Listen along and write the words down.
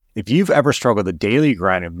If you've ever struggled with the daily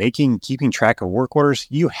grind of keeping track of work orders,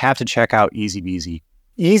 you have to check out EasyBeasy.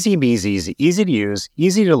 EasyBeasy is an easy to use,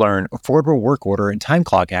 easy to learn, affordable work order and time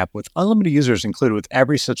clock app with unlimited users included with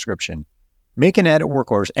every subscription. Make and edit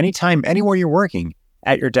work orders anytime, anywhere you're working,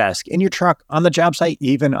 at your desk, in your truck, on the job site,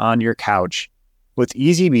 even on your couch. With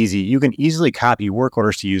EasyBeasy, you can easily copy work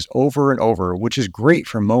orders to use over and over, which is great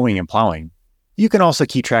for mowing and plowing. You can also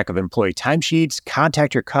keep track of employee timesheets,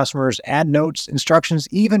 contact your customers, add notes, instructions,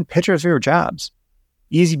 even pictures of your jobs.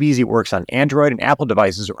 EasyBeasy works on Android and Apple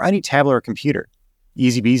devices or any tablet or computer.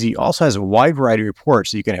 EasyBeasy also has a wide variety of reports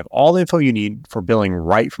so you can have all the info you need for billing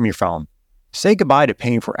right from your phone. Say goodbye to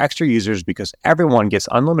paying for extra users because everyone gets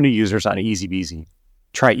unlimited users on EasyBeasy.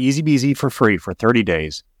 Try EasyBeasy for free for 30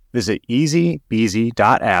 days. Visit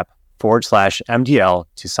easybeasy.app/MDL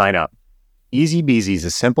to sign up. EasyBeasy is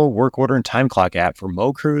a simple work order and time clock app for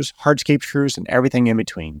mow crews, hardscape crews, and everything in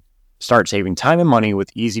between. Start saving time and money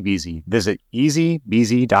with EasyBeasy. Visit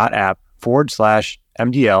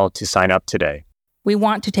easybeasy.app/MDL to sign up today. We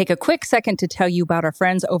want to take a quick second to tell you about our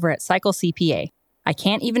friends over at Cycle CPA. I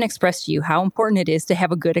can't even express to you how important it is to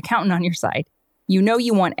have a good accountant on your side. You know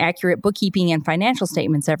you want accurate bookkeeping and financial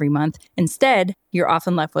statements every month. Instead, you're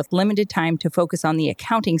often left with limited time to focus on the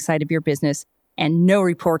accounting side of your business and no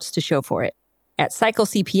reports to show for it. At Cycle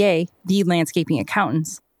CPA, the landscaping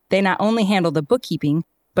accountants, they not only handle the bookkeeping,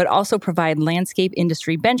 but also provide landscape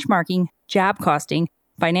industry benchmarking, job costing,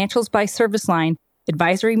 financials by service line,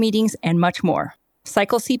 advisory meetings, and much more.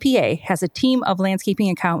 Cycle CPA has a team of landscaping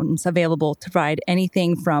accountants available to provide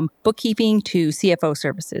anything from bookkeeping to CFO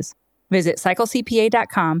services. Visit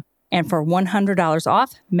cyclecpa.com and for $100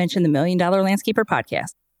 off, mention the $1 Million Landscaper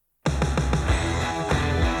podcast.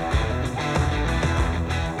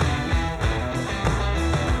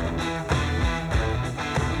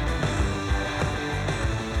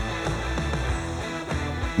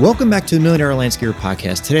 Welcome back to the $1 Million Landscaper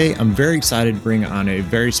podcast. Today, I'm very excited to bring on a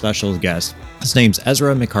very special guest. His name's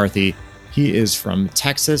Ezra McCarthy. He is from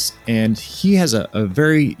Texas, and he has a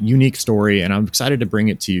very unique story, and I'm excited to bring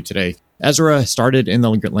it to you today. Ezra started in the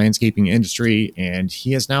landscaping industry, and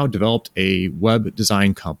he has now developed a web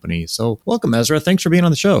design company. So welcome, Ezra. Thanks for being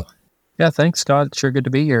on the show. Yeah, thanks, Scott. It's sure good to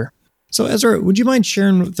be here. So Ezra, would you mind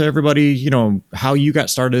sharing with everybody, how you got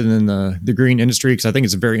started in the green industry? Because I think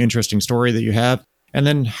it's a very interesting story that you have, and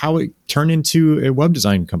then how it turned into a web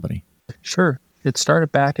design company. Sure. It started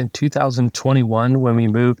back in 2021 when we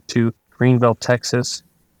moved to Greenville, Texas.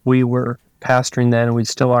 We were pastoring then, and we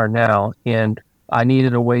still are now, and I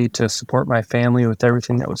needed a way to support my family with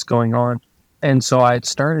everything that was going on. And so I had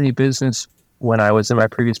started a business when I was in my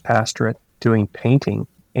previous pastorate doing painting,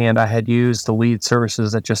 and I had used the lead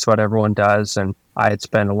services that just about everyone does, and I had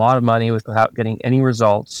spent a lot of money without getting any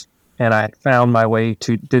results, and I had found my way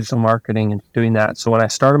to digital marketing and doing that. So when I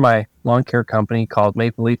started my lawn care company called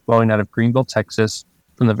Maple Leaf Mowing out of Greenville, Texas,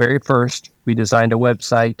 from the very first, we designed a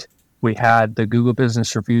website. We had the Google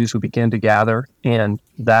business reviews we began to gather, and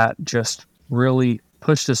that just really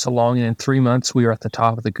pushed us along. And in 3 months, we were at the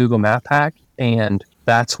top of the Google Map Hack, and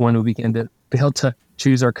that's when we began to be able to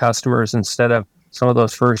choose our customers instead of some of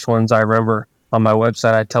those first ones. I remember on my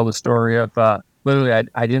website, I tell the story of literally,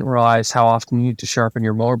 I didn't realize how often you need to sharpen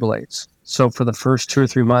your mower blades. So for the first 2 or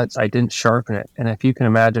 3 months, I didn't sharpen it. And if you can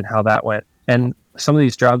imagine how that went. And some of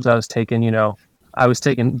these jobs I was taking, I was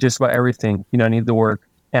taking just about everything, I need the work.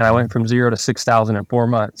 And I went from 0 to 6,000 in 4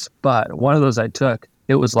 months. But one of those I took,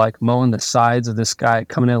 it was like mowing the sides of this guy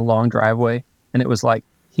coming in a long driveway. And it was like,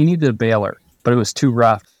 he needed a baler, but it was too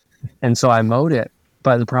rough. And so I mowed it.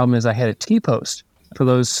 But the problem is I had a T-post. For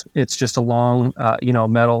those, it's just a long,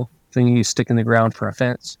 metal thing you stick in the ground for a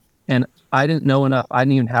fence. And I didn't know enough. I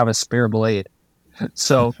didn't even have a spare blade.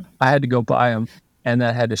 So I had to go buy them, and then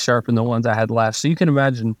I had to sharpen the ones I had left. So you can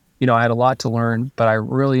imagine, I had a lot to learn, but I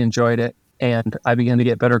really enjoyed it. And I began to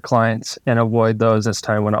get better clients and avoid those as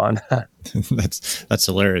time went on. That's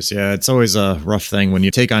hilarious. Yeah, it's always a rough thing when you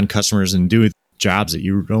take on customers and do jobs that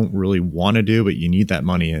you don't really want to do, but you need that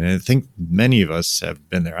money. And I think many of us have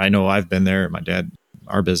been there. I know I've been there. My dad,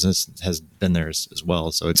 our business has been there as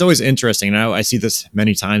well. So it's always interesting. And I see this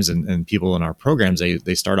many times and people in our programs,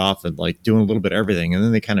 they start off with like doing a little bit of everything, and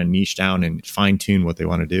then they kind of niche down and fine tune what they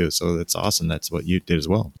want to do. So that's awesome. That's what you did as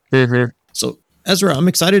well. Mm-hmm. So Ezra, I'm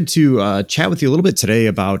excited to chat with you a little bit today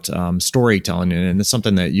about storytelling. And it's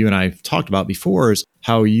something that you and I have talked about before, is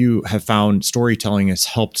how you have found storytelling has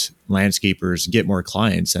helped landscapers get more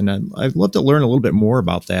clients. And I'd love to learn a little bit more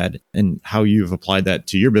about that and how you've applied that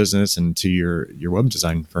to your business and to your web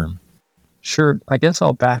design firm. Sure. I guess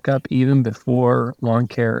I'll back up even before lawn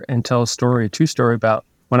care and tell a true story about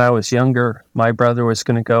when I was younger. My brother was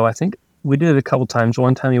going to go, I think we did it a couple times.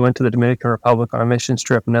 One time he went to the Dominican Republic on a mission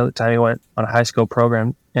trip. Another time he went on a high school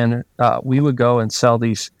program. And we would go and sell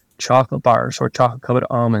these chocolate bars or chocolate covered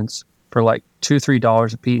almonds for like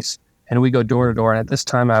 $2-3 a piece. And we go door to door. And at this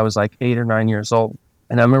time I was like 8 or 9 years old.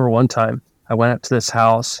 And I remember one time I went up to this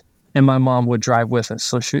house and my mom would drive with us.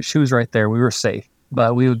 So she was right there. We were safe.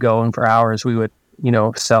 But we would go and for hours we would,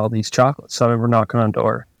 sell these chocolates. So I remember knocking on the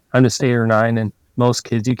door. I'm just 8 or 9 and most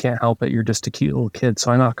kids, you can't help it. You're just a cute little kid.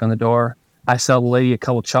 So I knock on the door. I sell the lady a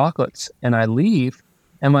couple chocolates and I leave.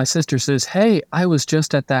 And my sister says, "Hey, I was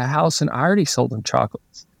just at that house and I already sold them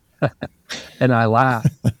chocolates." And I laugh.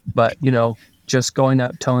 But, just going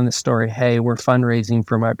up, telling the story, "Hey, we're fundraising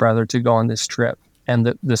for my brother to go on this trip."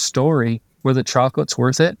 And the story, were the chocolates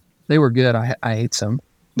worth it? They were good. I ate some.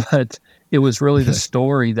 But it was really the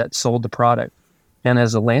story that sold the product. And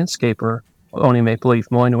as a landscaper, owning Maple Leaf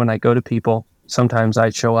Mowing, when I go to people, sometimes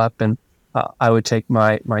I'd show up and I would take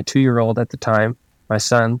my 2-year-old at the time, my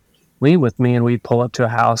son, lean with me, and we'd pull up to a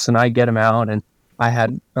house and I'd get him out. And I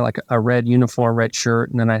had like a red uniform, red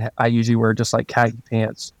shirt. And then I usually wear just like khaki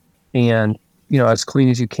pants and, as clean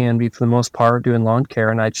as you can be for the most part, doing lawn care.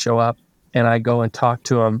 And I'd show up and I'd go and talk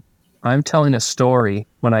to him. I'm telling a story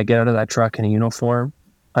when I get out of that truck in a uniform.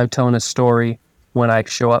 I'm telling a story when I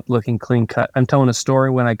show up looking clean cut. I'm telling a story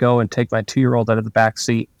when I go and take my 2-year-old out of the back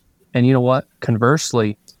seat. And you know what?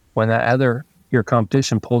 Conversely, when your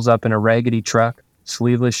competition pulls up in a raggedy truck,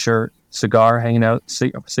 sleeveless shirt, cigar hanging out,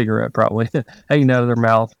 cigarette probably, hanging out of their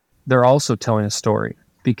mouth, they're also telling a story.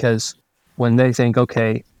 Because when they think,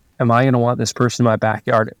 okay, am I going to want this person in my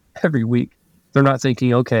backyard every week? They're not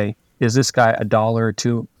thinking, okay, is this guy $1 or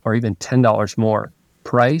 $2 or even $10 more?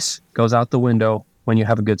 Price goes out the window when you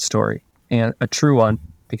have a good story and a true one,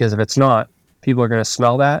 because if it's not, people are going to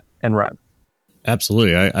smell that and run.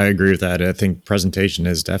 Absolutely. I agree with that. I think presentation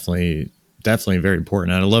is definitely very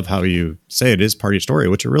important. And I love how you say it is part of your story,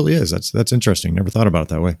 which it really is. That's interesting. Never thought about it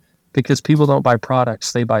that way. Because people don't buy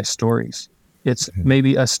products, they buy stories. It's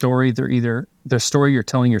maybe a story, they're either the story you're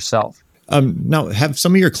telling yourself. Now, have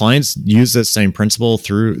some of your clients use that same principle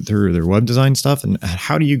through their web design stuff? And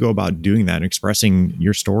how do you go about doing that and expressing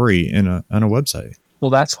your story on a website? Well,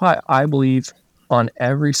 that's why I believe on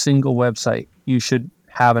every single website, you should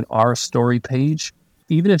have an Our Story page.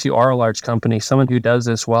 Even if you are a large company, someone who does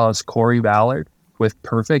this well is Corey Ballard with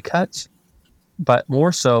Perfect Cuts, but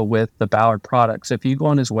more so with the Ballard products. If you go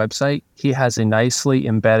on his website, he has a nicely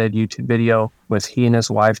embedded YouTube video with he and his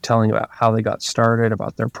wife telling about how they got started,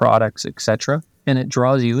 about their products, etc. And it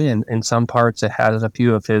draws you in. In some parts, it has a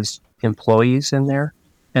few of his employees in there.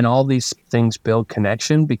 And all these things build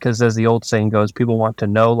connection because, as the old saying goes, people want to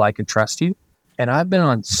know, like, and trust you. And I've been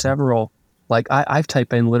on several, like I've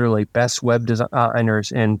typed in literally best web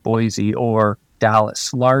designers in Boise or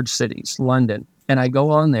Dallas, large cities, London. And I go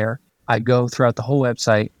on there, I go throughout the whole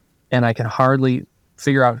website, and I can hardly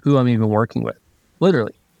figure out who I'm even working with,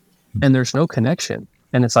 literally. And there's no connection.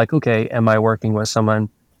 And it's like, okay, am I working with someone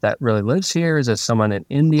that really lives here? Is it someone in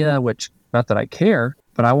India? Which, not that I care,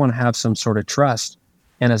 but I want to have some sort of trust.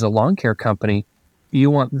 And as a lawn care company,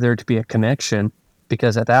 you want there to be a connection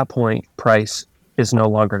because at that point, price is no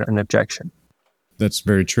longer an objection. That's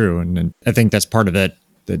very true. And I think that's part of that,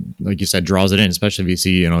 like you said, draws it in, especially if you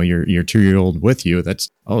see, your 2-year-old with you. That's,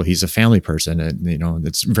 he's a family person. And,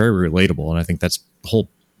 it's very relatable. And I think that's the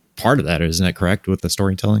whole part of that. Isn't that correct with the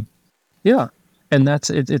storytelling? Yeah. And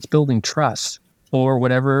it's building trust or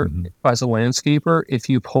whatever. Mm-hmm. As a landscaper, if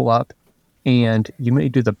you pull up and you may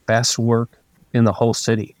do the best work in the whole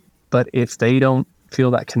city, but if they don't feel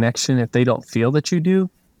that connection, if they don't feel that you do,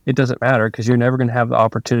 it doesn't matter because you're never going to have the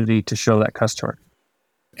opportunity to show that customer.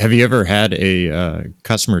 Have you ever had a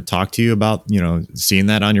customer talk to you about, seeing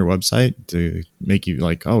that on your website to make you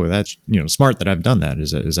like, oh, that's, smart that I've done that?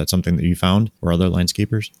 Is that something that you found or other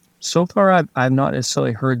landscapers? So far, I've not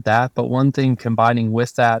necessarily heard that, but one thing combining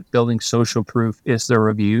with that, building social proof, is the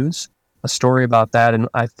reviews. A story about that, and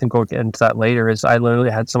I think we'll get into that later, is I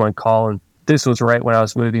literally had someone call, and this was right when I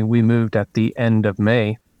was moving. We moved at the end of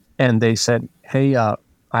May, and they said, hey, I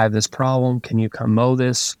have this problem. Can you come mow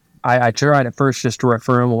this? I tried at first just to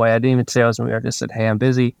refer him away. I didn't even say I was moving. I just said, hey, I'm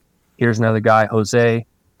busy. Here's another guy, Jose.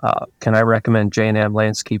 Can I recommend J&M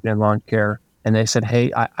Landscaping and Lawn Care? And they said,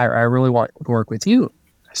 hey, I really want to work with you.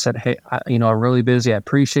 I said, hey, I'm really busy. I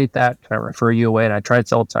appreciate that. Can I refer you away? And I tried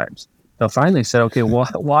several times. They finally said, okay,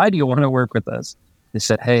 why do you want to work with us? They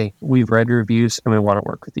said, hey, we've read your reviews and we want to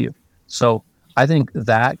work with you. So I think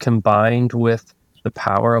that combined with the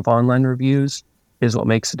power of online reviews is what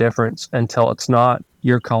makes a difference. Until it's not,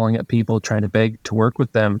 you're calling at people trying to beg to work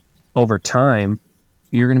with them. Over time,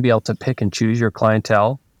 you're going to be able to pick and choose your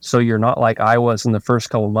clientele. So you're not like I was in the first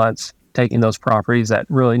couple of months. taking those properties that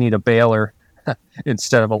really need a baler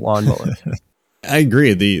instead of a lawnmower. I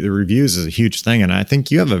agree. The reviews is a huge thing. And I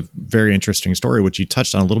think you have a very interesting story, which you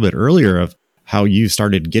touched on a little bit earlier, of how you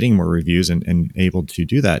started getting more reviews and able to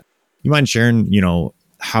do that. You mind sharing,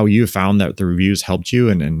 how you found that the reviews helped you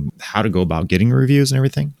and how to go about getting reviews and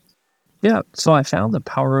everything? Yeah. So I found the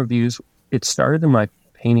power of reviews. It started in my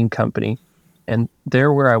painting company. And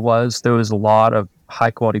there where I was, there was a lot of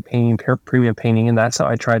high quality painting, premium painting. And that's how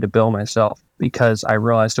I tried to bill myself, because I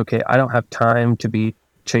realized, okay, I don't have time to be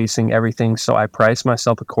chasing everything. So I priced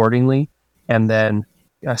myself accordingly, and then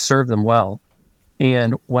I served them well.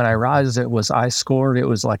 And when I realized it was like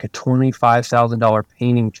a $25,000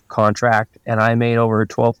 painting contract, and I made over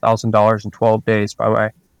 $12,000 in 12 days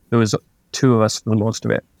there was two of us for the most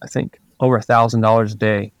of it. I think over $1,000 a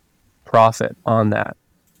day profit on that.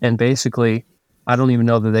 And basically, I don't even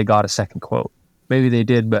know that they got a second quote. Maybe they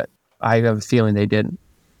did, but I have a feeling they didn't.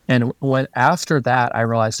 And after that, I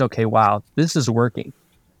realized, okay, wow, this is working.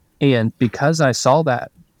 And because I saw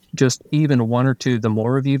that, just even one or two, the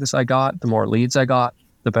more reviews I got, the more leads I got,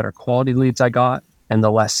 the better quality leads I got, and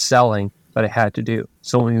the less selling that I had to do.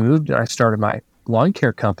 So when we moved, I started my lawn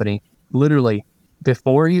care company. Literally,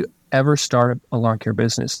 before you ever start a lawn care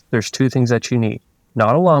business, there's two things that you need.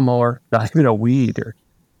 Not a lawnmower, not even a weed eater.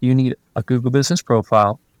 You need a Google business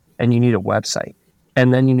profile, and you need a website.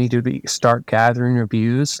 And then you need to start gathering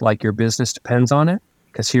reviews like your business depends on it,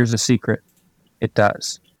 because here's the secret. It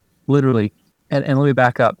does. Literally, and let me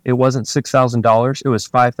back up. It wasn't $6,000. It was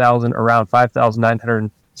around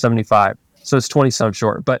 $5,975. So it's 20 some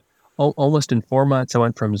short. But almost in 4 months, I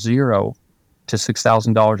went from $0 to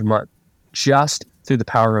 $6,000 a month, just through the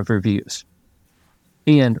power of reviews.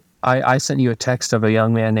 And I sent you a text of a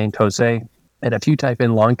young man named Jose. And if you type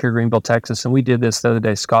in lawn care Greenville, Texas, and we did this the other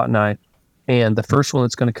day, Scott and I, and the first one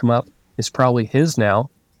that's going to come up is probably his now,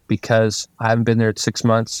 because I haven't been there at 6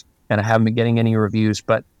 months and I haven't been getting any reviews.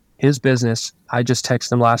 But his business, I just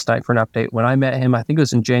texted him last night for an update. When I met him, I think it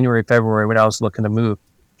was in January, February, when I was looking to move.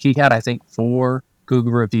 He had, I think, 4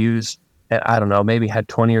 Google reviews, and I don't know, maybe had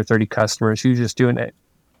 20 or 30 customers. He was just doing it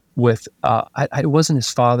with, it wasn't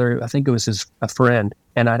his father. I think it was a friend,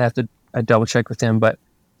 and I'd double check with him. But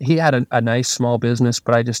he had a nice small business,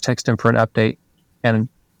 but I just texted him for an update. And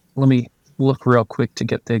let me look real quick to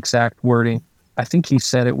get the exact wording. I think he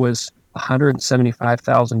said it was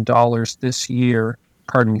 $175,000 this year.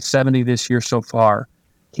 Pardon me, 70 this year so far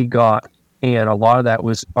he got. And a lot of that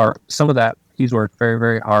some of that he's worked very,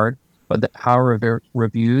 very hard, but the power of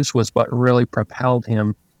reviews was what really propelled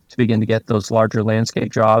him to begin to get those larger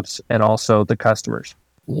landscape jobs and also the customers.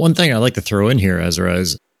 One thing I'd like to throw in here, Ezra,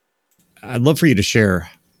 is I'd love for you to share,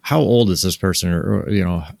 how old is this person, or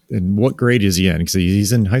and what grade is he in? Because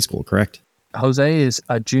he's in high school, correct? Jose is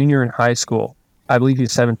a junior in high school. I believe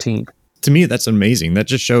he's 17. To me, that's amazing. That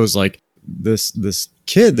just shows like this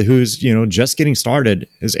kid who's, just getting started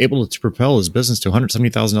is able to propel his business to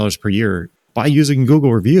 $170,000 per year by using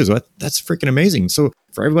Google reviews. That's freaking amazing. So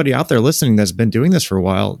for everybody out there listening that's been doing this for a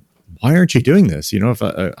while, why aren't you doing this? If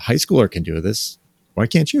a high schooler can do this, why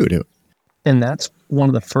can't you do it? And that's one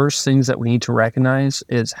of the first things that we need to recognize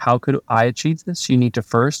is, how could I achieve this? You need to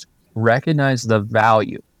first recognize the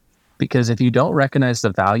value, because if you don't recognize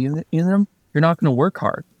the value in them, you're not going to work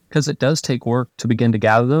hard, because it does take work to begin to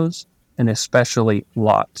gather those, and especially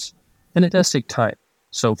lots. And it does take time.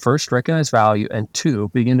 So first, recognize value, and 2,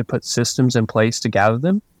 begin to put systems in place to gather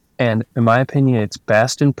them. And in my opinion, it's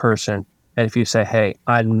best in person. And if you say, hey,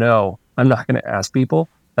 I know I'm not going to ask people,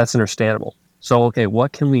 that's understandable. So, okay,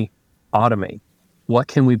 what can we automate? What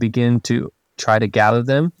can we begin to try to gather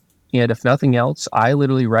them? And if nothing else, I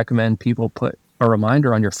literally recommend people put a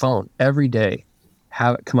reminder on your phone every day.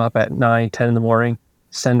 Have it come up at 9, 10 in the morning.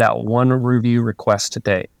 Send out 1 review request a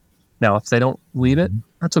day. Now, if they don't leave it,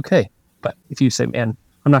 that's okay. But if you say, man,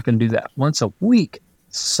 I'm not going to do that once a week,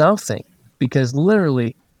 something, because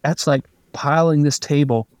literally that's like piling this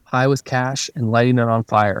table high with cash and lighting it on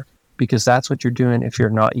fire, because that's what you're doing if you're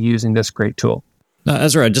not using this great tool. Now,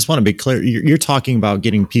 Ezra, I just want to be clear. You're talking about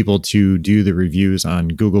getting people to do the reviews on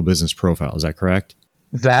Google Business Profile. Is that correct?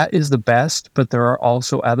 That is the best, but there are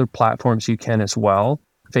also other platforms you can as well.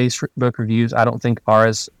 Facebook reviews, I don't think are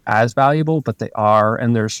as valuable, but they are.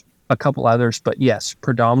 And there's a couple others, but yes,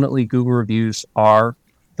 predominantly Google reviews are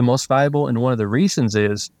the most valuable. And one of the reasons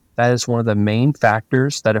is that is one of the main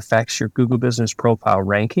factors that affects your Google Business Profile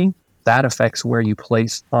ranking. That affects where you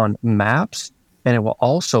place on maps, and it will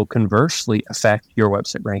also conversely affect your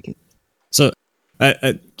website ranking. So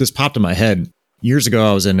I this popped in my head. Years ago,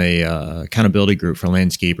 I was in a accountability group for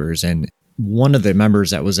landscapers, and one of the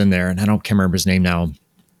members that was in there, and I can't remember his name now,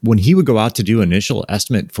 when he would go out to do initial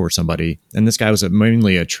estimate for somebody, and this guy was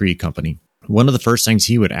mainly a tree company, one of the first things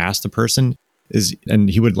he would ask the person is, and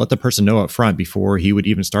he would let the person know up front before he would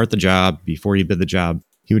even start the job, before he bid the job,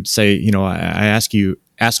 he would say, I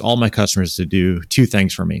ask all my customers to do two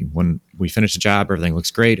things for me. When we finish the job, everything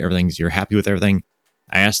looks great, you're happy with everything.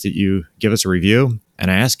 I ask that you give us a review, and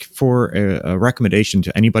I ask for a recommendation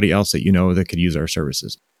to anybody else that you know that could use our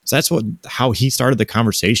services. So that's how he started the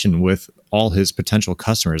conversation with all his potential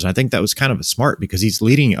customers. And I think that was kind of smart because he's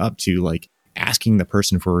leading up to like asking the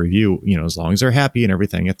person for a review, as long as they're happy and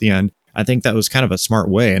everything at the end. I think that was kind of a smart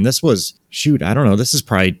way. And this was, I don't know, this is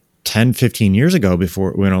probably 10, 15 years ago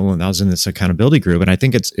before when I was in this accountability group. And I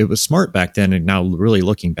think it was smart back then. And now really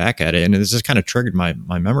looking back at it, and this just kind of triggered my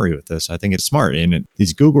memory with this. I think it's smart. And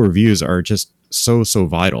these Google reviews are just so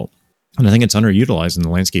vital. And I think it's underutilized in the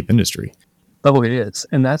landscape industry. Oh, it is.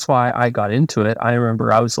 And that's why I got into it. I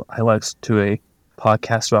remember I listened to a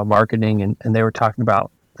podcast about marketing, and they were talking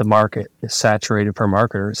about the market is saturated for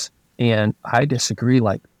marketers. And I disagree.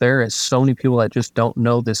 Like, there is so many people that just don't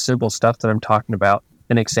know this simple stuff that I'm talking about.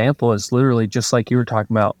 An example is literally just like you were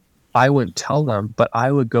talking about. I wouldn't tell them, but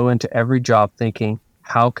I would go into every job thinking,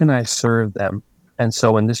 how can I serve them? And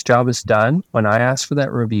so when this job is done, when I ask for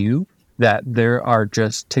that review, that there are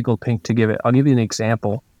just tickled pink to give it. I'll give you an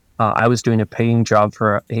example. I was doing a painting job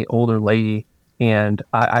for a older lady, and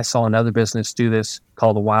I saw another business do this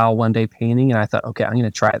called a Wow One Day Painting, and I thought, okay, I'm going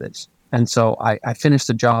to try this. And so I finished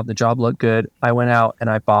the job. The job looked good. I went out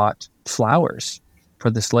and I bought flowers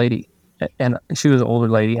for this lady. And she was an older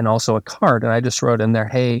lady, and also a card. And I just wrote in there,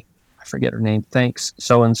 hey, I forget her name. Thanks,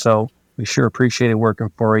 so-and-so. We sure appreciated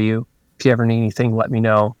working for you. If you ever need anything, let me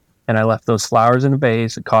know. And I left those flowers in a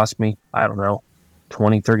vase. It cost me, I don't know,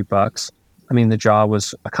 $20-$30. I mean, the job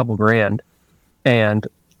was a couple grand. And,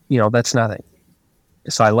 that's nothing.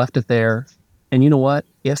 So I left it there. And you know what?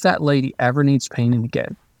 If that lady ever needs painting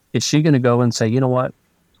again, is she going to go and say, you know what?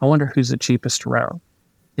 I wonder who's the cheapest around?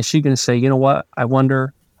 Is she going to say, you know what? I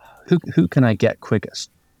wonder who can I get quickest?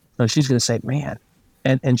 No, she's going to say, man.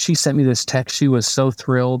 And she sent me this text. She was so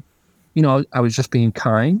thrilled. I was just being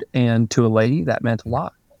kind, and to a lady, that meant a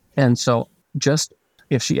lot. And so just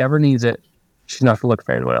if she ever needs it, she's not going to look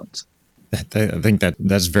for anyone else. I think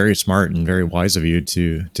that's very smart and very wise of you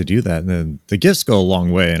to do that. And the gifts go a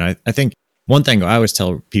long way. And I think one thing I always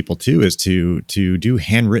tell people too is to do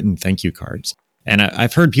handwritten thank you cards. And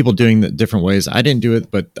I've heard people doing the different ways. I didn't do it,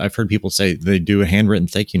 but I've heard people say they do a handwritten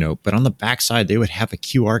thank you note. But on the backside, they would have a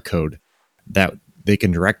QR code that they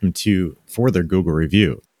can direct them to for their Google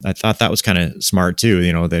review. I thought that was kind of smart too.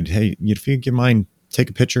 That, hey, if you get mine, take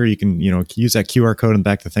a picture. You can, use that QR code in the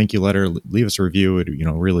back of the thank you letter. Leave us a review. We'd,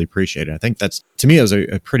 really appreciate it. I think that's, to me, it was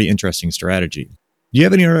a pretty interesting strategy. Do you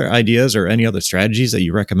have any other ideas or any other strategies that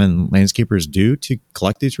you recommend landscapers do to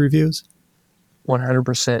collect these reviews?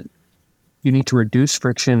 100%. You need to reduce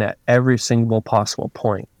friction at every single possible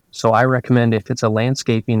point. So I recommend, if it's a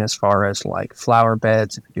landscaping as far as like flower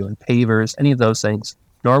beds, if you're doing pavers, any of those things,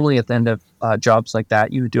 normally at the end of jobs like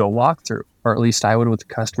that, you would do a walkthrough, or at least I would with the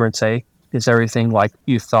customer, and say, is everything like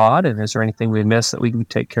you thought? And is there anything we missed that we can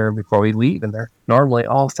take care of before we leave? And they're normally,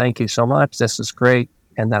 oh, thank you so much. This is great.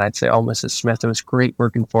 And then I'd say, oh, Mrs. Smith, it was great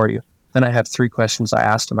working for you. Then I have 3 questions I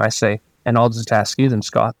asked them. I say, and I'll just ask you then,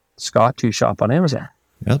 Scott, do you shop on Amazon?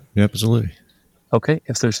 Yep, absolutely. Okay,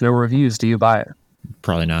 if there's no reviews, do you buy it?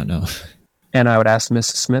 Probably not, no. And I would ask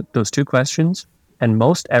Mrs. Smith those 2 questions, and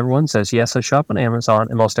most everyone says, yes, I shop on Amazon,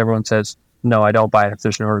 and most everyone says, no, I don't buy it if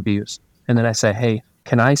there's no reviews. And then I say, hey,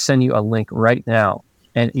 can I send you a link right now?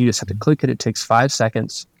 And you just have to click it. It takes 5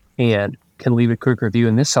 seconds and can leave a quick review.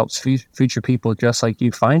 And this helps future people just like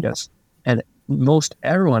you find us. And most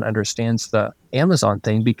everyone understands the Amazon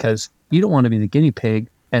thing, because you don't want to be the guinea pig.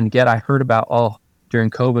 And yet I heard about, during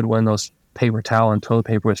COVID, when those paper towel and toilet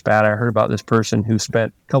paper was bad, I heard about this person who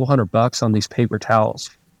spent a couple $100 on these paper towels.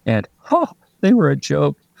 And they were a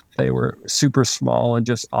joke. They were super small and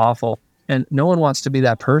just awful. And no one wants to be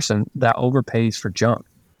that person that overpays for junk.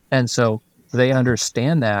 And so they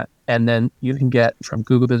understand that. And then you can get from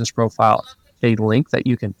Google Business Profile a link that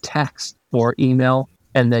you can text or email.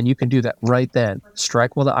 And then you can do that right then.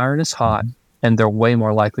 Strike while the iron is hot, and they're way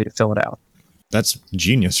more likely to fill it out. That's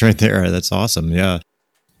genius right there. That's awesome. Yeah.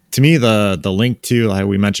 To me, the link to, like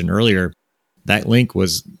we mentioned earlier, that link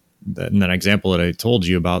was in that example that I told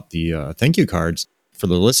you about, the thank you cards. For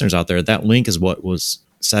the listeners out there, that link is what was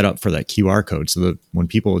set up for that QR code, so that when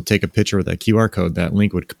people would take a picture with that QR code, that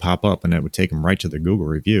link would pop up and it would take them right to the Google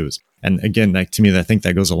reviews. And again, to me, I think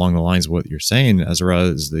that goes along the lines of what you're saying, Ezra,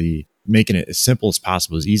 is the making it as simple as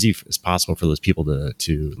possible, as easy as possible for those people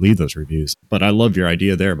to leave those reviews. But I love your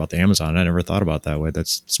idea there about the Amazon. I never thought about that way.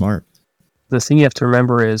 That's smart. The thing you have to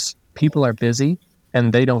remember is people are busy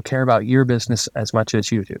and they don't care about your business as much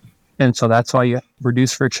as you do. And so that's why you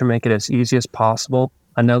reduce friction, make it as easy as possible.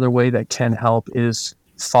 Another way that can help is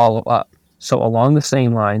follow up. So along the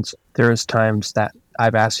same lines, there's times that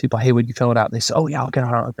I've asked people, hey, would you fill it out? They say, oh yeah, I'll get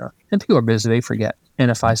it out. And people are busy, they forget. And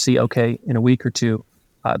if I see, okay, in a week or two,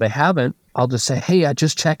 they haven't, I'll just say, hey, I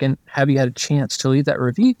just checking. Have you had a chance to leave that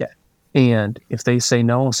review yet? And if they say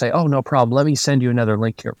no, I'll say, oh, no problem. Let me send you another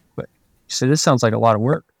link here quick. You say, this sounds like a lot of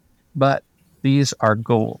work, but these are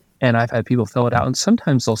gold. And I've had people fill it out. And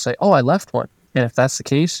sometimes they'll say, oh, I left one. And if that's the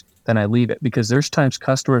case, then I leave it, because there's times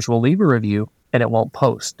customers will leave a review and it won't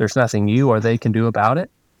post. There's nothing you or they can do about it.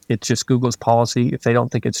 It's just Google's policy. If they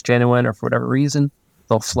don't think it's genuine or for whatever reason,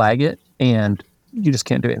 they'll flag it and you just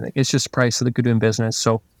can't do anything. It's just the price of the good doing business.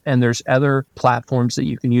 So, and there's other platforms that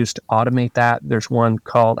you can use to automate that. There's one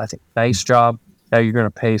called, I think, Nice Job. Now you're going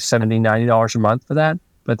to pay $70, $90 a month for that,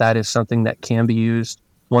 but that is something that can be used.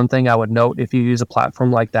 One thing I would note, if you use a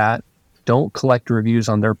platform like that, don't collect reviews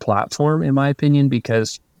on their platform, in my opinion,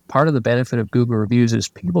 because part of the benefit of Google reviews is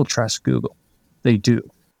people trust Google. They do.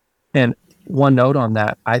 And one note on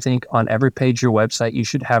that, I think on every page of your website, you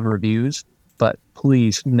should have reviews, but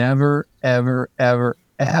please never, ever, ever,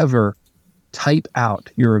 ever type out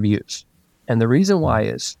your reviews. And the reason why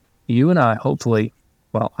is you and I, hopefully,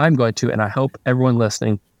 well, I'm going to, and I hope everyone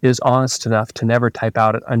listening is honest enough to never type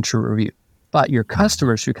out an untrue review. But your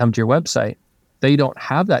customers who come to your website, they don't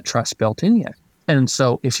have that trust built in yet. And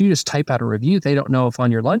so if you just type out a review, they don't know if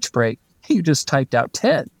on your lunch break, you just typed out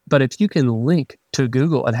 10. But if you can link to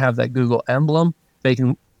Google and have that Google emblem, they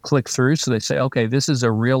can click through. So they say, okay, this is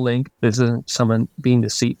a real link. This isn't someone being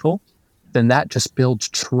deceitful. Then that just builds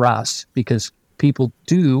trust, because people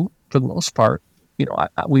do, for the most part,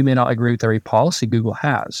 we may not agree with every policy Google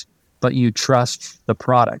has, but you trust the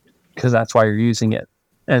product because that's why you're using it.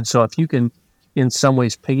 And so if you can, in some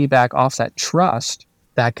ways, piggyback off that trust,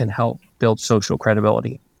 that can help build social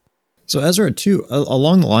credibility. So Ezra, too,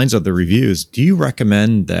 along the lines of the reviews, do you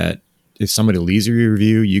recommend that if somebody leaves a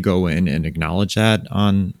review, you go in and acknowledge that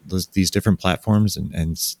on these different platforms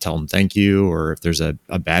and tell them thank you? Or if there's a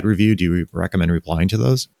bad review, do you recommend replying to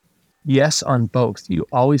those? Yes, on both. You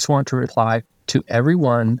always want to reply to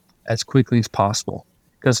everyone as quickly as possible,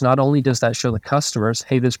 because not only does that show the customers,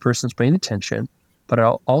 hey, this person's paying attention, but it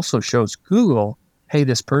also shows Google, hey,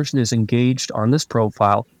 this person is engaged on this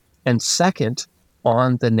profile. And second,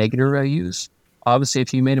 on the negative reviews, obviously,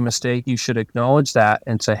 if you made a mistake, you should acknowledge that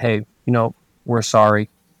and say, hey, we're sorry.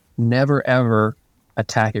 Never, ever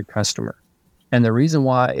attack your customer. And the reason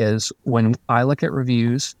why is when I look at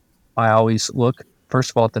reviews, I always look, first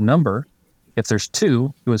of all, at the number. If there's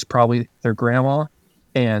 2, it was probably their grandma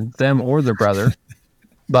and them or their brother.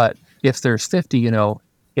 But if there's 50,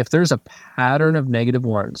 if there's a pattern of negative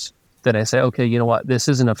ones, then I say, okay, you know what? This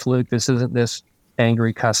isn't a fluke. This isn't this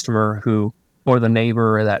angry customer or the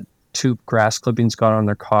neighbor, or that 2 grass clippings got on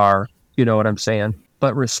their car. You know what I'm saying?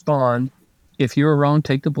 But respond. If you were wrong,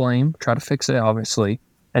 take the blame. Try to fix it, obviously.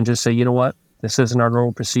 And just say, you know what? This isn't our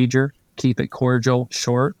normal procedure. Keep it cordial,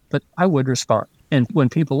 short. But I would respond. And when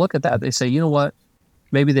people look at that, they say, you know what?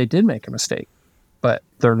 Maybe they did make a mistake, but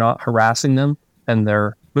they're not harassing them and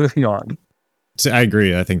they're moving on. So I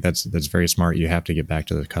agree. I think that's very smart. You have to get back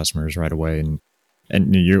to the customers right away.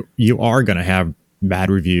 And you are going to have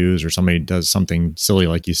bad reviews, or somebody does something silly,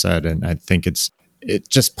 like you said. And I think it's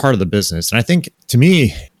just part of the business. And I think, to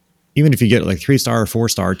me, even if you get like 3-star or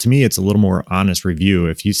 4-star, to me, it's a little more honest review.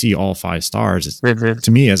 If you see all 5 stars,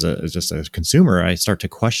 to me, as just a consumer, I start to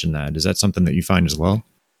question that. Is that something that you find as well?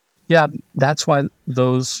 Yeah, that's why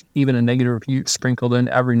those, even a negative review sprinkled in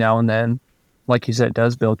every now and then, like you said,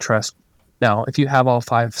 does build trust. Now, if you have all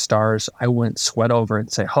 5 stars, I wouldn't sweat over it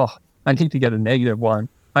and say, oh, I need to get a negative one.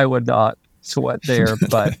 I would not sweat there,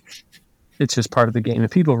 but it's just part of the game.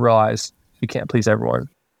 If people realize you can't please everyone.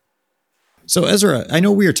 So Ezra, I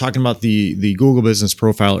know we were talking about the Google Business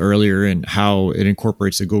Profile earlier and how it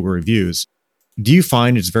incorporates the Google reviews. Do you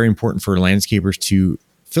find it's very important for landscapers to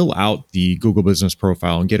fill out the Google Business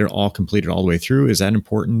Profile and get it all completed all the way through? Is that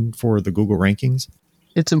important for the Google rankings?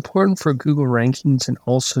 It's important for Google rankings and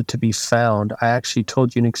also to be found. I actually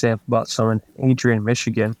told you an example about someone in Adrian,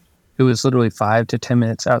 Michigan, who was literally 5 to 10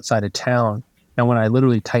 minutes outside of town. And when I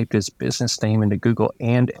literally typed his business name into Google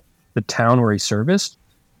and the town where he serviced,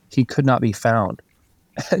 he could not be found.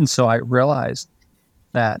 And so I realized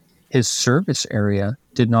that his service area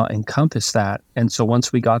did not encompass that. And so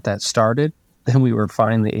once we got that started, then we were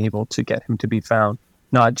finally able to get him to be found.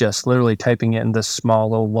 not just literally typing it in this small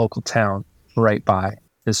little local town right by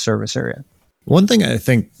his service area. One thing I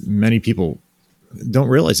think many people don't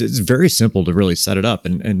realize, it's very simple to really set it up.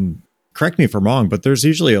 And correct me if I'm wrong, but there's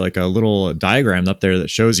usually like a little diagram up there that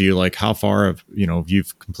shows you like how far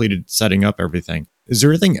you've completed setting up everything. Is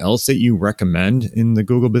there anything else that you recommend in the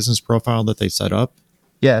Google Business Profile that they set up?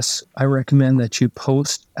 Yes, I recommend that you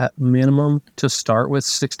post at minimum to start with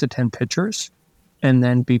 6 to 10 pictures, and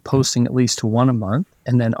then be posting at least one a month.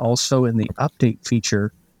 And then also in the update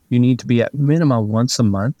feature, you need to be at minimum once a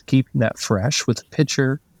month, keeping that fresh with a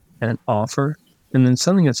picture and an offer. And then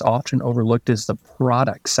something that's often overlooked is the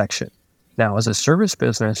product section. Now, as a service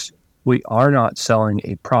business, we are not selling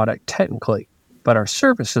a product technically, but our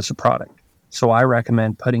service is a product. So I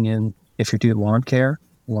recommend putting in, if you do lawn care,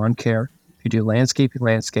 if you do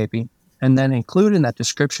landscaping, and then include in that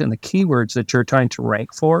description the keywords that you're trying to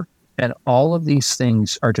rank for. And all of these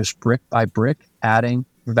things are just brick by brick, adding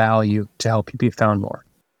value to help you be found more.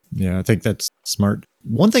 Yeah, I think that's smart.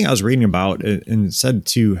 One thing I was reading about and said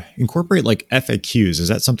to incorporate like FAQs. Is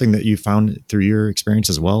that something that you found through your experience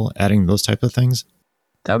as well, adding those type of things?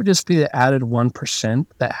 That would just be the added 1%.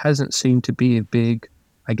 That hasn't seemed to be a big,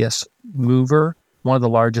 mover. One of the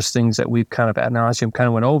largest things that we've kind of ad nauseum kind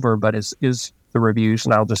of went over, but is the reviews.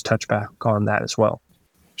 And I'll just touch back on that as well.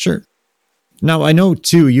 Sure. Now, I know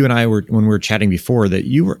too, you and I when we were chatting before, that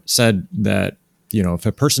you said that, if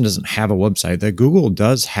a person doesn't have a website, that Google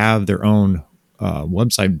does have their own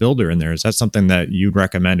website builder in there. Is that something that you'd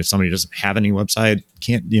recommend if somebody doesn't have any website,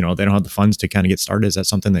 they don't have the funds to kind of get started? Is that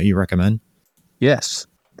something that you recommend? Yes,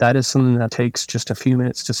 that is something that takes just a few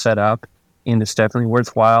minutes to set up, and it's definitely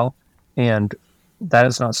worthwhile. And that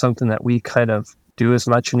is not something that we kind of do as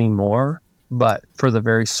much anymore. But for the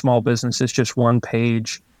very small business, it's just one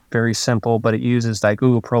page, very simple, but it uses that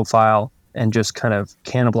Google profile and just kind of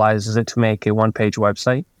cannibalizes it to make a one-page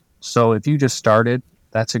website. So if you just started,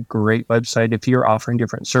 that's a great website. If you're offering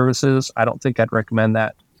different services, I don't think I'd recommend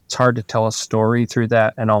that. It's hard to tell a story through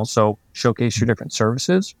that and also showcase your different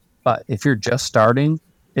services. But if you're just starting,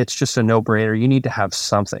 it's just a no-brainer. You need to have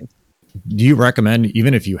something. Do you recommend,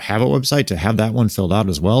 even if you have a website, to have that one filled out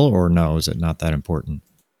as well, or no, is it not that important?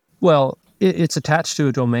 Well, it's attached to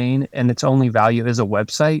a domain, and its only value is a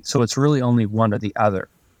website, so it's really only one or the other.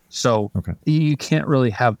 So You can't really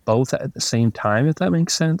have both at the same time, if that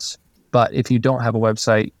makes sense. But if you don't have a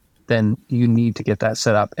website, then you need to get that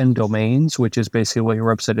set up. And domains, which is basically what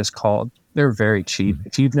your website is called, they're very cheap.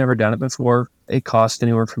 If you've never done it before, it costs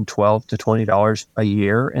anywhere from $12 to $20 a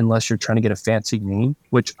year, unless you're trying to get a fancy name,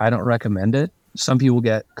 which I don't recommend it. Some people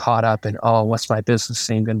get caught up in, what's my business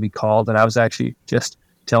name going to be called? And I was actually just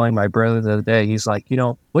telling my brother the other day, he's like,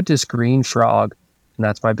 what does Green Frog, and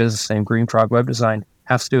that's my business name, Green Frog Web Design,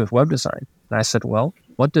 have to do with web design? And I said, well,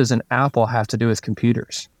 what does an apple have to do with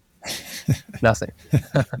computers? Nothing.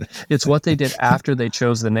 It's what they did after they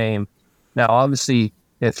chose the name. Now, obviously,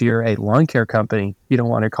 if you're a lawn care company, you don't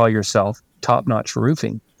want to call yourself Top Notch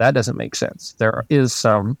Roofing. That doesn't make sense. There is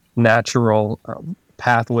some natural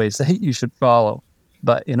pathways that you should follow.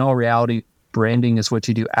 But in all reality, branding is what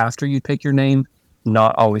you do after you pick your name,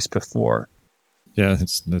 not always before. Yeah,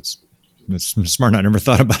 that's smart. I never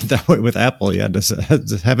thought about it that way with Apple. Yeah, does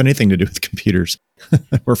it have anything to do with computers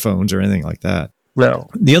or phones or anything like that? No.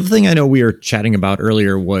 The other thing I know we were chatting about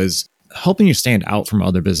earlier was helping you stand out from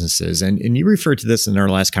other businesses. And you referred to this in our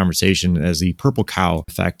last conversation as the purple cow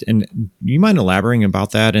effect. And do you mind elaborating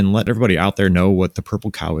about that and let everybody out there know what the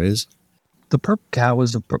purple cow is? The Purple Cow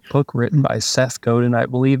was a book written by Seth Godin. I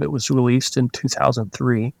believe it was released in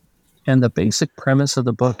 2003. And the basic premise of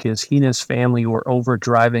the book is he and his family were over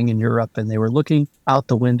driving in Europe, and they were looking out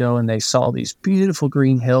the window and they saw these beautiful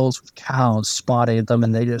green hills with cows spotted them,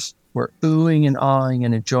 and they just were oohing and awing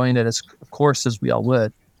and enjoying it, as we all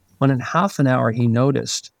would. When in half an hour, he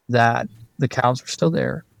noticed that the cows were still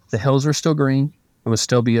there, the hills were still green, it was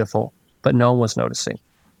still beautiful, but no one was noticing.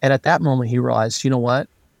 And at that moment, he realized,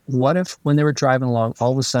 what if when they were driving along,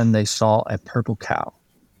 all of a sudden they saw a purple cow?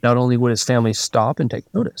 Not only would his family stop and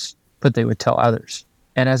take notice, but they would tell others.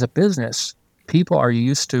 And as a business, people are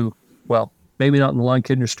used to, well, maybe not in the lawn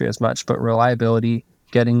care industry as much, but reliability,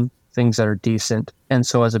 getting things that are decent. And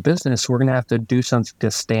so as a business, we're going to have to do something to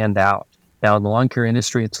stand out. Now, in the lawn care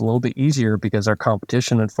industry, it's a little bit easier because our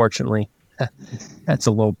competition, unfortunately, that's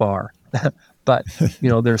a low bar. But,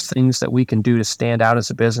 there's things that we can do to stand out as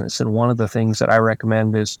a business. And one of the things that I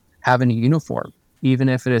recommend is having a uniform, even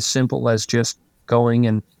if it is simple as just going,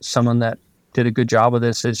 and someone that did a good job of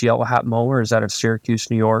this is Yellow Hat Mowers out of Syracuse,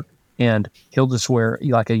 New York. And he'll just wear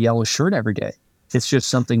like a yellow shirt every day. It's just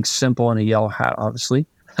something simple and a yellow hat, obviously.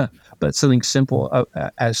 but something simple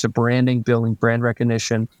as to branding, building brand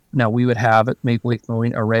recognition. Now we would have at Maple Leaf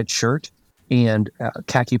Mowing a red shirt and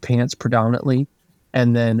khaki pants predominantly.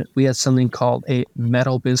 And then we had something called a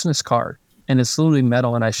metal business card. And it's literally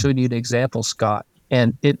metal. And I showed you an example, Scott.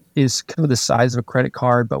 And it is kind of the size of a credit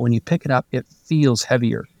card, but when you pick it up, it feels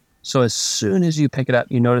heavier. So as soon as you pick it up,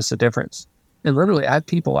 you notice a difference. And literally, I had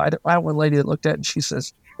people, I had one lady that looked at it and she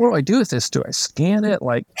says, what do I do with this? Do I scan it?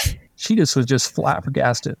 Like, she just was just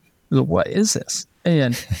flabbergasted. What is this?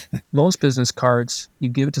 And most business cards, you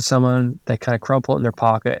give it to someone, they kind of crumple it in their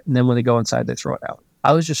pocket, and then when they go inside, they throw it out.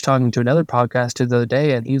 I was just talking to another podcaster the other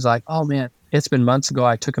day, and he's like, oh man, it's been months ago.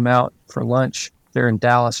 I took him out for lunch. They're in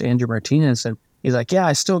Dallas, Andrew Martinez, and he's like, yeah,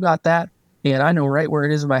 I still got that. And I know right where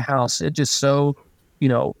it is in my house. It just so,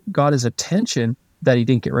 got his attention that he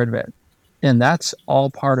didn't get rid of it. And that's all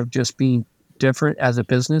part of just being different as a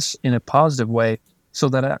business in a positive way, so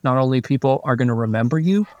that not only people are going to remember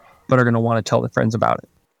you, but are going to want to tell their friends about it.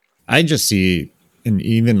 I just see, and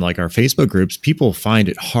even like our Facebook groups, people find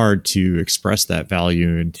it hard to express that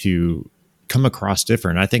value and to come across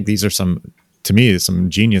different. I think these are some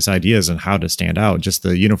genius ideas on how to stand out. Just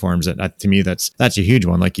the uniforms, to me, that's a huge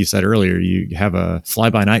one. Like you said earlier, you have a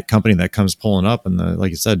fly-by-night company that comes pulling up, and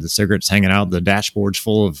like you said, the cigarettes hanging out, the dashboard's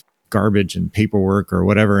full of garbage and paperwork or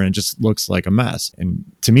whatever, and it just looks like a mess. And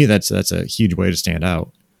to me, that's a huge way to stand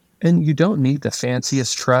out. And you don't need the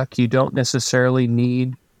fanciest truck. You don't necessarily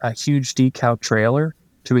need a huge decal trailer.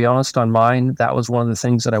 To be honest, on mine, that was one of the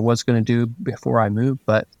things that I was going to do before I moved,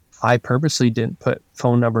 but I purposely didn't put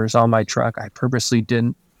phone numbers on my truck. I purposely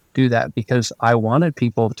didn't do that because I wanted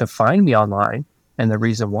people to find me online. And the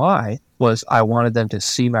reason why was I wanted them to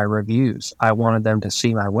see my reviews. I wanted them to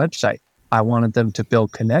see my website. I wanted them to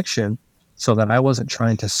build connection so that I wasn't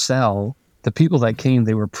trying to sell. The people that came,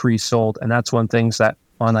 they were pre-sold. And that's one of the things that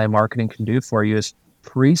online marketing can do for you is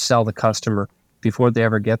pre-sell the customer before they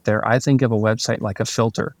ever get there. I think of a website like a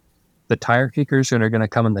filter. The tire kickers are going to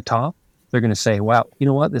come in the top. They're going to say, wow, you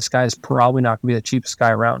know what? This guy is probably not going to be the cheapest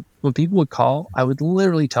guy around. When people would call, I would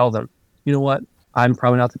literally tell them, you know what? I'm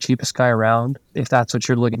probably not the cheapest guy around. If that's what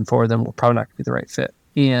you're looking for, then we're probably not going to be the right fit.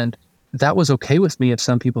 And that was okay with me if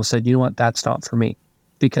some people said, you know what? That's not for me.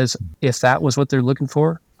 Because if that was what they're looking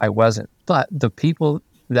for, I wasn't. But the people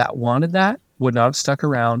that wanted that would not have stuck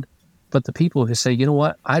around. But the people who say, you know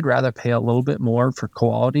what? I'd rather pay a little bit more for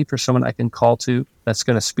quality for someone I can call to that's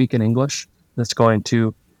going to speak in English, that's going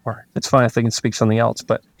to, or it's fine if they can speak something else,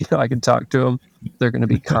 but I can talk to them. They're going to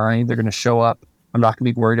be kind. They're going to show up. I'm not going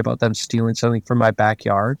to be worried about them stealing something from my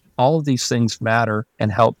backyard. All of these things matter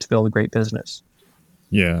and help to build a great business.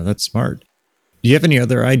 Yeah, that's smart. Do you have any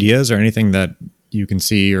other ideas or anything that you can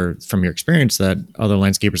see or from your experience that other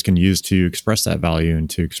landscapers can use to express that value and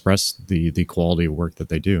to express the quality of work that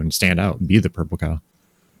they do and stand out and be the purple cow?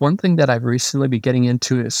 One thing that I've recently been getting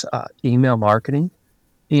into is email marketing.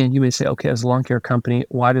 And you may say, okay, as a lawn care company,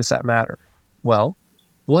 why does that matter? Well,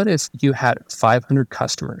 what if you had 500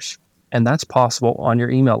 customers? And that's possible on your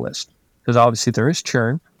email list, because obviously there is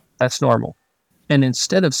churn. That's normal. And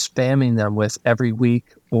instead of spamming them with every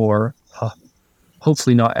week or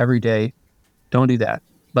hopefully not every day, don't do that.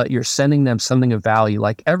 But you're sending them something of value.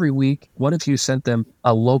 Like every week, what if you sent them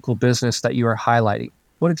a local business that you are highlighting?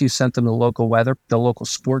 What if you sent them the local weather, the local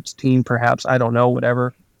sports team, perhaps, I don't know,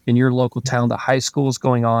 whatever, in your local town, the high school is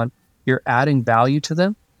going on. You're adding value to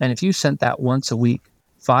them. And if you sent that once a week,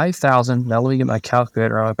 5,000, now let me get my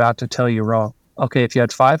calculator, I'm about to tell you wrong. Okay, if you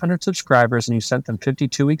had 500 subscribers and you sent them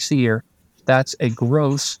 52 weeks a year, that's a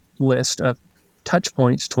gross list of touch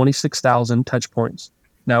points, 26,000 touch points.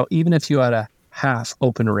 Now, even if you had a half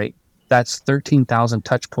open rate, that's 13,000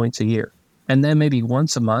 touch points a year. And then maybe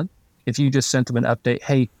once a month, if you just sent them an update,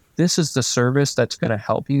 hey, this is the service that's going to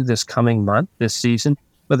help you this coming month, this season,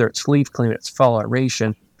 whether it's leaf cleaning, it's fall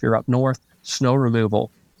aeration, if you're up north, snow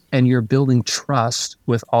removal, and you're building trust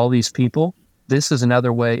with all these people. This is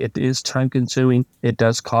another way. It is time consuming. It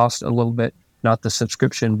does cost a little bit, not the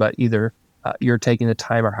subscription, but either you're taking the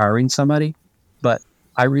time or hiring somebody. But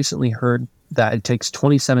I recently heard that it takes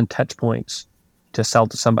 27 touch points to sell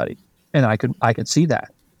to somebody. And I could see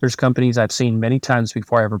that. There's companies I've seen many times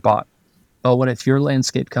before I ever bought. Oh, what if your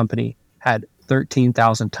landscape company had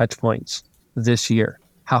 13,000 touch points this year?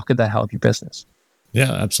 How could that help your business?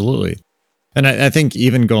 Yeah, absolutely. And I think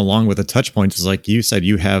even go along with the touch points is like you said,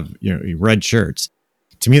 you have red shirts.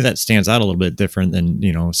 To me, that stands out a little bit different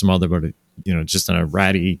than some other, but just in a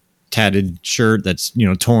ratty, tatted shirt that's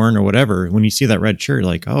torn or whatever. When you see that red shirt,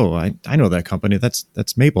 like, oh, I know that company.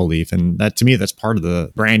 That's Maple Leaf, and that to me, that's part of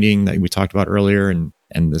the branding that we talked about earlier, and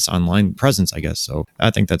this online presence, I guess. So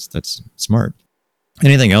I think that's smart.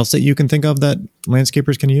 Anything else that you can think of that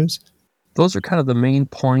landscapers can use? those are kind of the main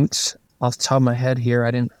points off the top of my head here.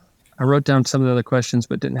 I wrote down some of the other questions,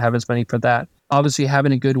 but didn't have as many for that. Obviously,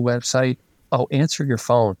 having a good website. Oh, answer your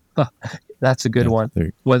phone. That's a good one.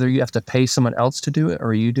 Whether you have to pay someone else to do it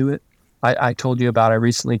or you do it. I told you about, I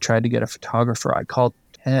recently tried to get a photographer. I called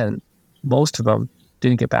 10. Most of them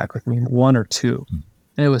didn't get back with me, 1 or 2.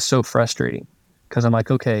 And it was so frustrating because I'm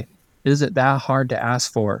like, okay, is it that hard to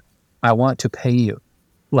ask for? I want to pay you.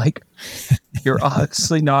 Like, you're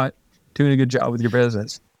obviously not doing a good job with your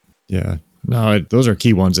business. Yeah. No, those are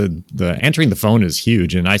key ones. The answering the phone is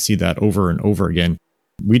huge. And I see that over and over again.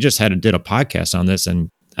 We just did a podcast on this, and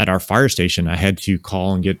at our fire station, I had to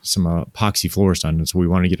call and get some epoxy floors done. And so we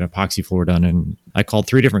wanted to get an epoxy floor done. And I called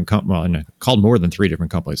 3 different and I called more than 3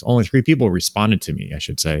 different companies. Only 3 people responded to me, I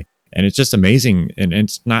should say. And it's just amazing. And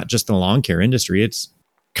it's not just the lawn care industry. It's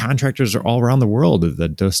contractors are all around the world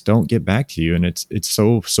that just don't get back to you. And it's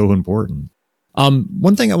so important.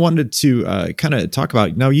 One thing I wanted to kind of talk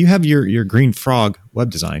about, now you have your Green Frog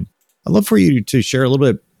web design. I'd love for you to share a little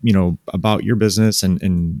bit, about your business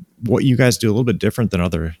and what you guys do a little bit different than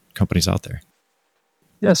other companies out there.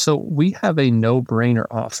 Yeah, so we have a no-brainer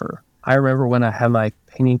offer. I remember when I had my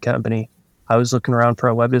painting company, I was looking around for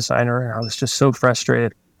a web designer and I was just so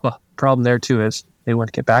frustrated. Well, the problem there too is they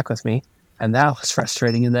wouldn't get back with me, and that was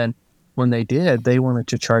frustrating. And then when they did, they wanted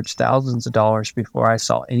to charge thousands of dollars before I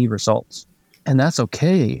saw any results. And that's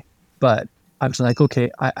okay, but I was like,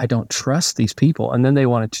 okay, I don't trust these people. And then they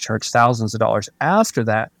wanted to charge thousands of dollars after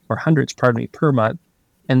that, or hundreds, per month.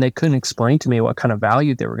 And they couldn't explain to me what kind of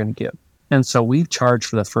value they were going to give. And so we've charged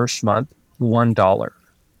for the first month $1.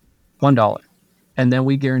 $1. And then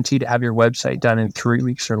we guarantee to have your website done in 3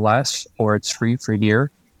 weeks or less, or it's free for a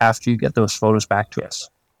year after you get those photos back to us.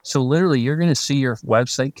 So literally, you're going to see your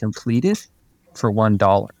website completed for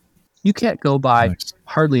 $1. You can't go buy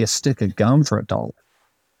hardly a stick of gum for $1.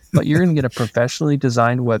 But you're going to get a professionally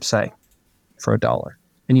designed website for $1.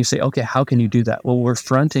 And you say, okay, how can you do that? Well, we're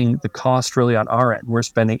fronting the cost really on our end. We're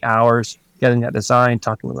spending hours getting that design,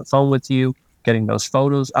 talking on the phone with you, getting those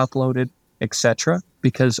photos uploaded, etc.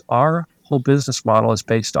 Because our whole business model is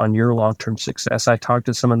based on your long-term success. I talked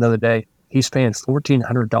to someone the other day. He's paying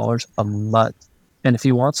 $1,400 a month. And if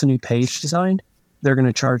he wants a new page designed, they're going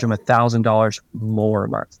to charge him $1,000 more a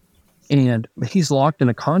month. And he's locked in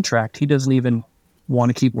a contract. He doesn't even want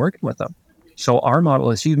to keep working with them. So our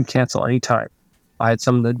model is you can cancel anytime. I had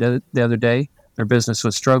someone the other day, their business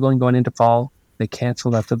was struggling going into fall. They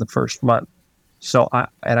canceled after the first month. So it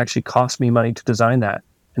actually cost me money to design that.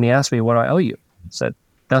 And he asked me, what do I owe you? I said,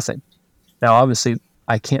 nothing. Now, obviously,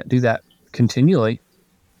 I can't do that continually.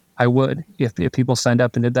 I would, if people signed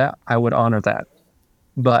up and did that, I would honor that.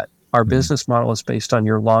 But our business model is based on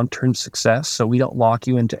your long-term success. So we don't lock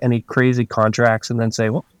you into any crazy contracts and then say,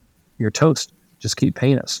 well, you're toast. Just keep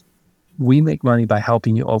paying us. We make money by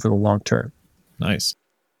helping you over the long term. Nice.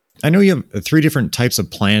 I know you have 3 different types of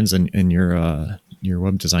plans in your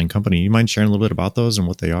web design company. You mind sharing a little bit about those and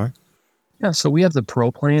what they are? Yeah, so we have the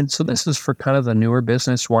Pro plan. So this is for kind of the newer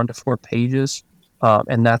business, 1 to 4 pages.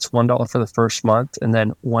 And that's $1 for the first month and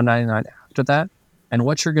then $1.99 after that. And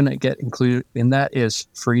what you're going to get included in that is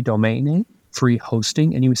free domain name, free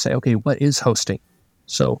hosting. And you would say, okay, what is hosting?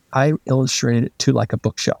 So I illustrated it to like a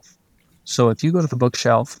bookshelf. So if you go to the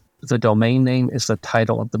bookshelf, the domain name is the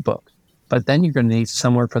title of the book, but then you're going to need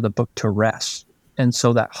somewhere for the book to rest. And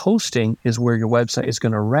so that hosting is where your website is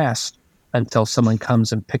going to rest until someone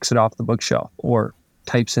comes and picks it off the bookshelf or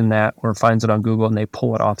types in that or finds it on Google and they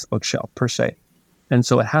pull it off the bookshelf per se. And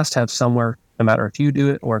so it has to have somewhere, no matter if you do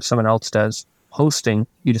it or if someone else does hosting,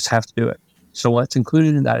 you just have to do it. So what's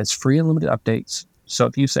included in that is free and limited updates. So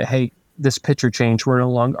if you say, hey, this picture changed, we're no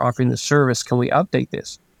longer offering this service, can we update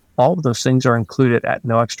this? All of those things are included at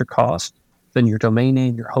no extra cost. Then your domain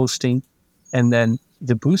name, your hosting, and then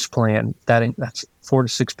the Boost plan, that's 4 to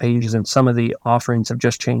 6 pages. And some of the offerings have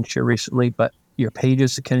just changed here recently, but your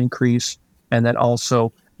pages can increase. And then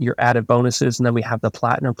also your added bonuses. And then we have the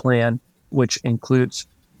Platinum plan, which includes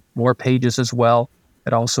more pages as well.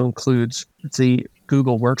 It also includes the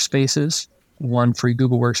Google Workspaces, 1 free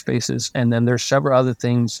Google Workspaces. And then there's several other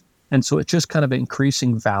things. And so it's just kind of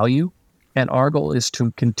increasing value. And our goal is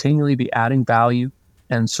to continually be adding value.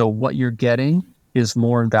 And so what you're getting is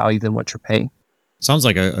more in value than what you're paying. Sounds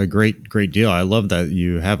like a great deal. I love that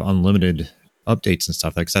you have unlimited updates and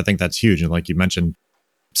stuff, because I think that's huge. And like you mentioned,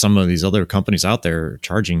 some of these other companies out there are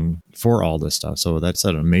charging for all this stuff. So that's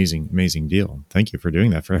an amazing deal. Thank you for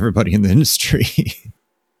doing that for everybody in the industry.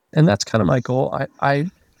 And that's kind of my goal. I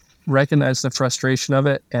recognize the frustration of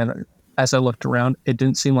it. And as I looked around, it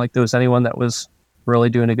didn't seem like there was anyone that was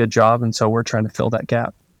really doing a good job. And so we're trying to fill that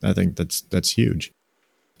gap. I think that's huge.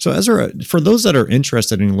 So Ezra, for those that are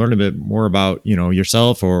interested in learning a bit more about,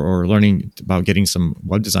 yourself or learning about getting some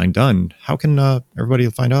web design done, how can everybody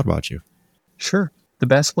find out about you? Sure. The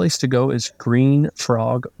best place to go is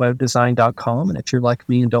greenfrogwebdesign.com. And if you're like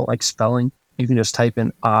me and don't like spelling, you can just type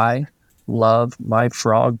in I love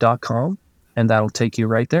myfrog.com and that'll take you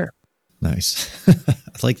right there. Nice. I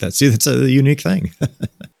like that. See, that's a unique thing.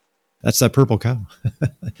 That's that purple cow.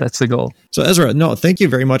 That's the goal. So Ezra, thank you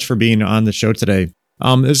very much for being on the show today.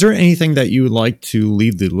 Is there anything that you would like to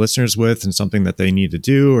leave the listeners with and something that they need to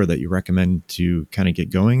do or that you recommend to kind of get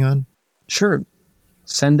going on? Sure.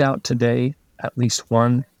 Send out today at least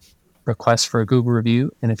one request for a Google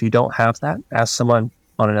review. And if you don't have that, ask someone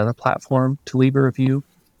on another platform to leave a review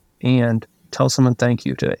and tell someone thank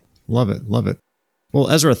you today. Love it. Love it. Well,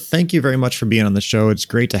 Ezra, thank you very much for being on the show. It's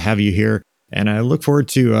great to have you here. And I look forward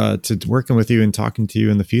to working with you and talking to you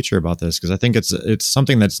in the future about this, because I think it's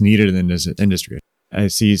something that's needed in this industry. I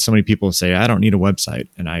see so many people say, I don't need a website.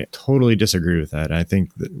 And I totally disagree with that. I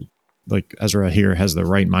think that like Ezra here has the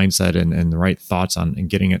right mindset and the right thoughts on and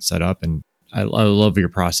getting it set up. And I love your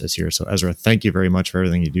process here. So Ezra, thank you very much for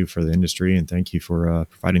everything you do for the industry. And thank you for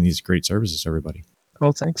providing these great services to everybody.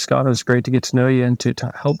 Well, thanks, Scott. It was great to get to know you and to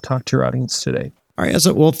help talk to your audience today. All right,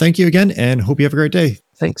 Ezra. Well, thank you again and hope you have a great day.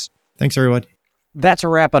 Thanks. Thanks, everyone. That's a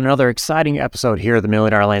wrap on another exciting episode here of the $1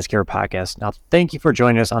 Million Landscaper Podcast. Now, thank you for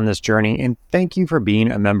joining us on this journey and thank you for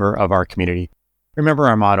being a member of our community. Remember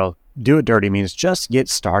our motto, do it dirty means just get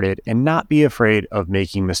started and not be afraid of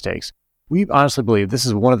making mistakes. We honestly believe this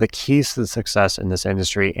is one of the keys to the success in this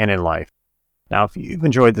industry and in life. Now, if you've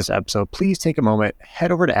enjoyed this episode, please take a moment,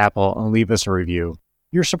 head over to Apple and leave us a review.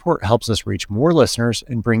 Your support helps us reach more listeners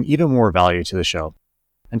and bring even more value to the show.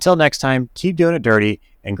 Until next time, keep doing it dirty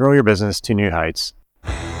and grow your business to new heights.